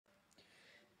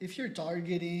if you're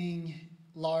targeting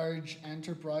large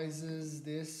enterprises,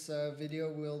 this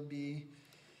video will be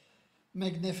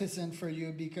magnificent for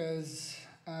you because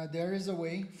there is a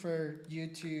way for you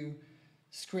to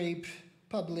scrape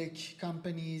public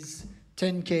companies'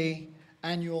 10K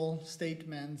annual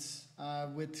statements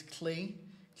with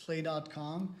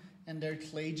Clay.com and their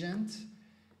Claygent,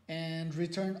 and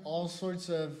return all sorts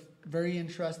of very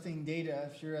interesting data.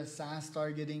 If you're a SaaS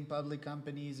targeting public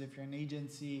companies, if you're an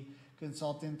agency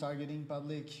consultant targeting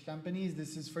public companies,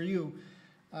 this is for you.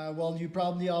 Well, you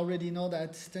probably already know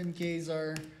that 10Ks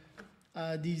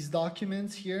are these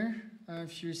documents here.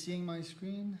 If you're seeing my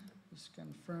screen, just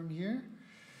confirm here.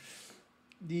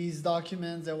 These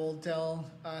documents that will tell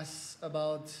us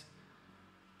about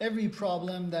every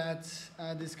problem that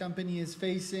this company is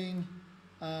facing,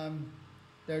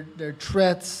 their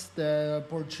threats, the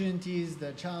opportunities,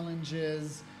 the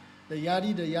challenges, the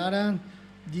yada.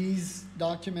 These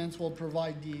documents will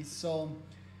provide these. So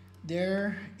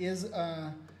there is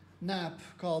an app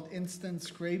called Instant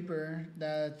Scraper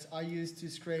that I use to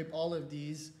scrape all of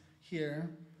these here.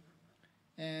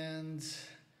 And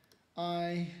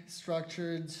I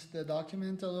structured the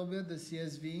document a little bit, the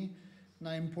CSV, and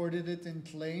I imported it in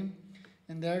Clay.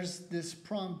 And there's this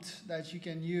prompt that you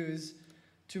can use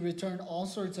to return all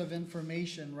sorts of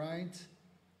information, right?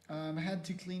 I had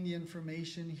to clean the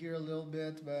information here a little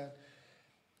bit, but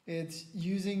it's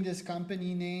using this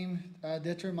company name,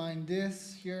 determine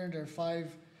this. Here there are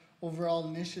 5 overall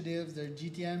initiatives, there are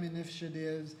GTM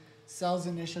initiatives, sales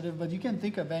initiative, but you can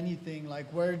think of anything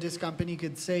like where this company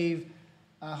could save,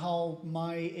 how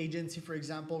my agency, for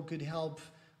example, could help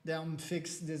them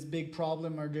fix this big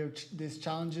problem or these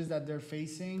challenges that they're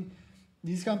facing.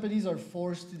 These companies are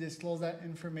forced to disclose that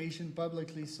information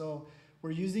publicly, so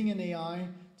we're using an AI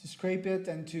to scrape it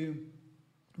and to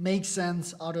make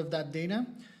sense out of that data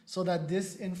so that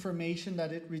this information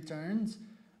that it returns,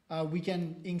 we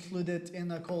can include it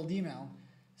in a cold email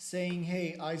saying,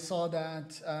 hey, I saw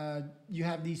that you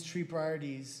have these 3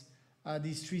 priorities,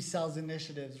 these 3 sales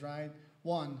initiatives, right?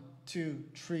 1, 2,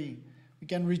 3. We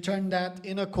can return that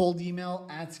in a cold email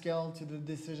at scale to the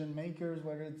decision makers,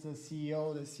 whether it's the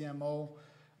CEO, the CMO,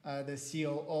 the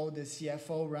COO, the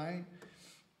CFO, right?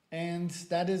 And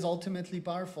that is ultimately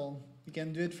powerful. You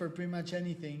can do it for pretty much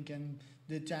anything. You can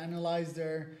do it to analyze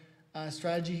their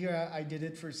strategy here. I did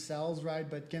it for sales, right?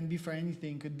 But it can be for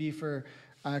anything. Could be for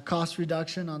cost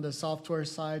reduction on the software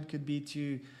side. Could be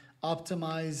to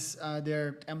optimize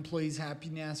their employees'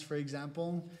 happiness, for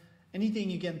example. Anything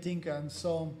you can think of.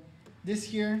 So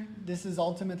this is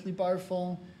ultimately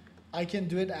powerful. I can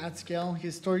do it at scale.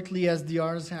 Historically,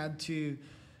 SDRs had to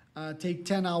take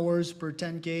 10 hours per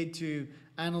 10K to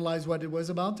analyze what it was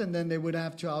about, and then they would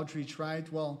have to outreach,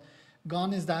 right? Well,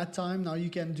 gone is that time. Now you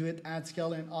can do it at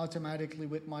scale and automatically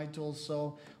with my tools.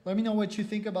 So let me know what you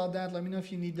think about that. Let me know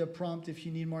if you need the prompt, if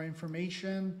you need more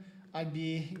information. I'd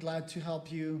be glad to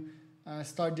help you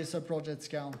start this approach at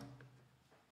scale.